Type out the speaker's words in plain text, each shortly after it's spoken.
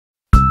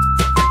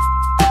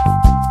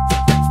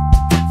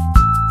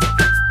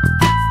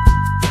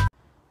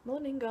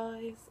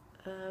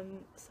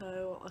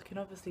so I can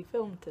obviously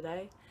film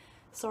today.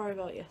 Sorry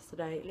about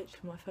yesterday,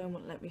 literally my phone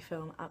wouldn't let me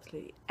film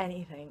absolutely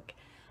anything,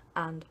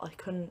 and I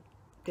couldn't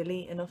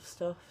delete enough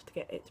stuff to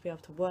get it to be able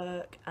to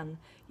work, and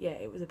yeah,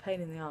 it was a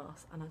pain in the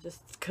arse and I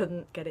just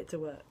couldn't get it to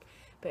work.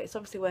 But it's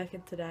obviously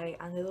working today,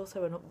 and there's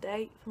also an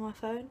update for my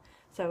phone,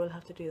 so we'll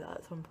have to do that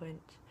at some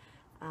point.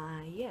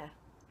 Yeah,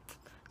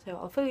 so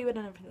I'll fill you in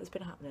on everything that's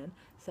been happening.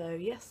 So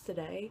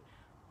yesterday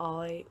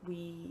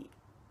we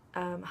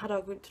had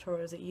our group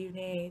tutorials at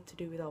uni to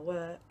do with our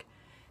work.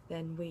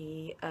 Then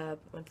we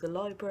went to the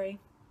library.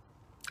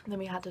 Then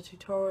we had a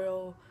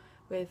tutorial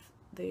with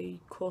the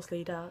course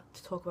leader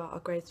to talk about our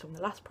grades from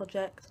the last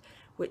project,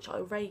 which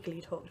I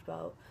vaguely talked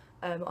about.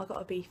 I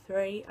got a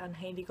B3 and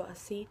Hayley got a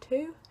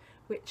C2,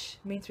 which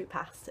means we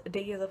passed. A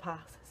D is a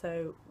pass,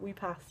 so we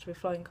passed with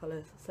flying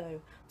colours, so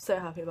I'm so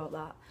happy about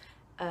that.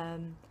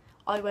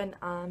 I went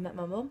and met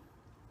my mum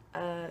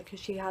because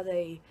she had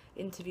a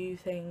interview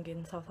thing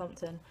in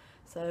Southampton,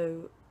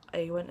 so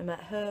I went and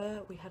met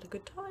her. We had a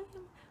good time.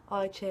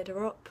 I cheered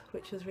her up,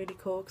 which was really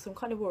cool because I'm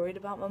kind of worried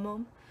about my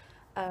mum.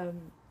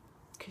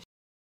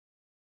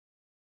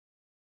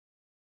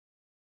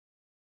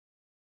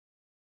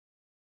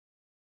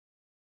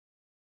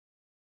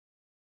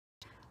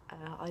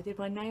 I did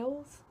my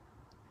nails.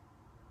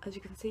 As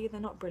you can see, they're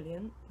not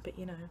brilliant, but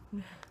you know.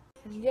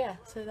 And yeah,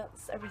 so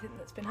that's everything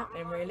that's been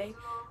happening really.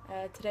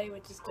 Today we're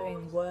just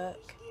doing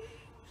work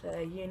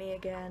for uni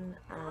again,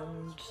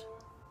 and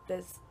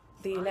there's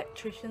the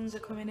electricians are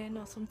coming in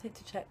or something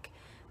to check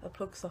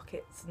plug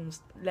sockets and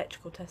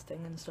electrical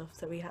testing and stuff,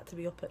 so we had to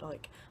be up at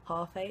like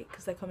 8:30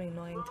 because they're coming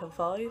 9 till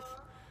 5.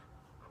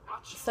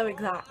 So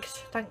exact,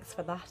 thanks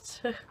for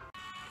that.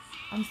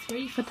 I'm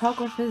 3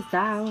 photographers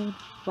down,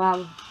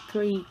 well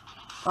 3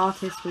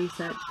 artist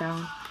research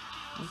down.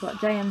 I've got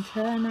J.M.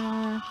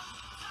 Turner,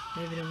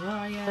 David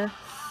Arias,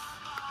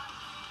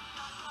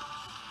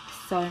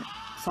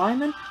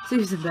 Simon,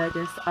 Susan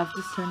Burgess. I've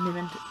just turned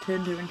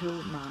her into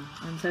a man.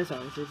 I'm so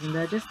sorry, Susan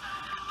Burgess.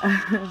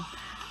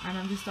 And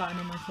I'm just starting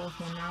in my 4th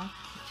one now,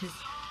 which is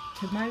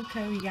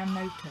Tomoko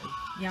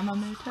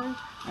Yamamoto.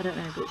 I don't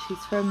know, but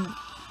she's from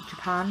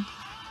Japan.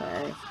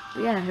 So,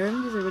 but yeah, her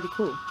images are really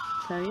cool.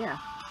 So yeah,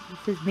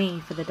 this is me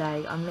for the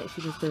day. I'm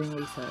literally just doing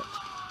research.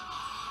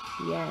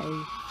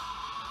 Yay.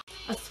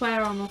 I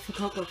swear I'm a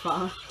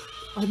photographer.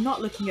 I'm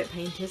not looking at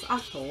painters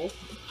at all.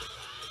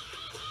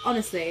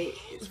 Honestly,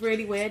 it's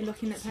really weird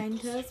looking at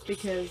painters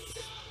because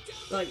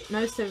like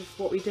most of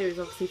what we do is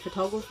obviously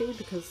photography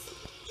because,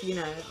 you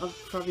know,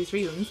 for obvious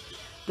reasons,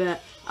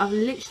 but I'm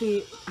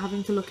literally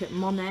having to look at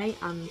Monet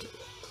and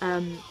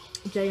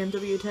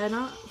J.M.W.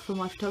 Turner for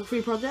my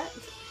photography project.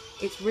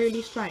 It's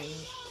really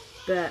strange,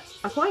 but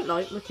I quite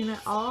like looking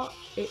at art.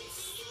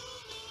 It's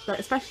like,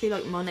 especially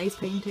like Monet's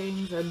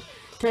paintings, and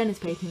Turner's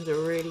paintings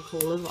are really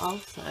cool as well,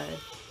 so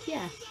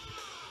yeah,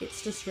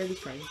 it's just really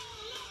strange.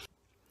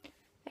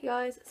 Hey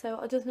guys, so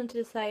I just wanted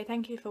to say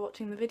thank you for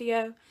watching the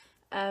video.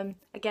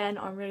 Again,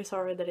 I'm really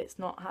sorry that it's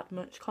not had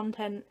much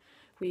content.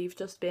 We've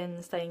just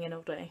been staying in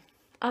all day,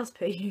 as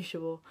per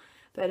usual.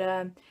 But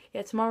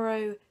yeah,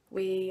 tomorrow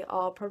we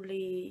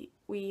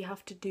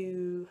have to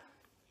do,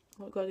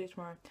 what do I do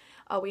tomorrow?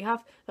 Oh, we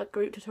have like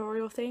group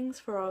tutorial things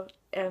for our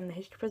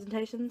history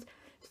presentations.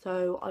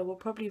 So I will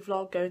probably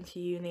vlog going to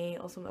uni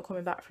or something,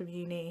 coming back from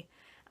uni,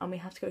 and we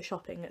have to go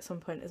shopping at some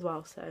point as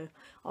well. So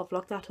I'll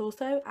vlog that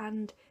also,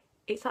 and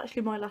it's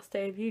actually my last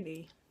day of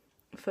uni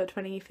for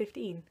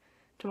 2015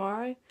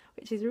 tomorrow,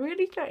 which is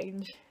really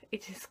strange.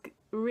 It is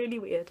really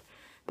weird,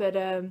 but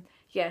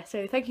yeah,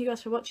 so thank you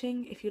guys for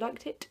watching. If you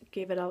liked it,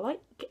 give it a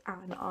like,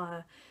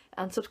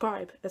 and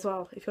subscribe as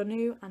well if you're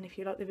new and if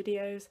you like the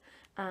videos,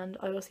 and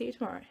I will see you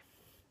tomorrow.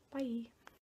 Bye.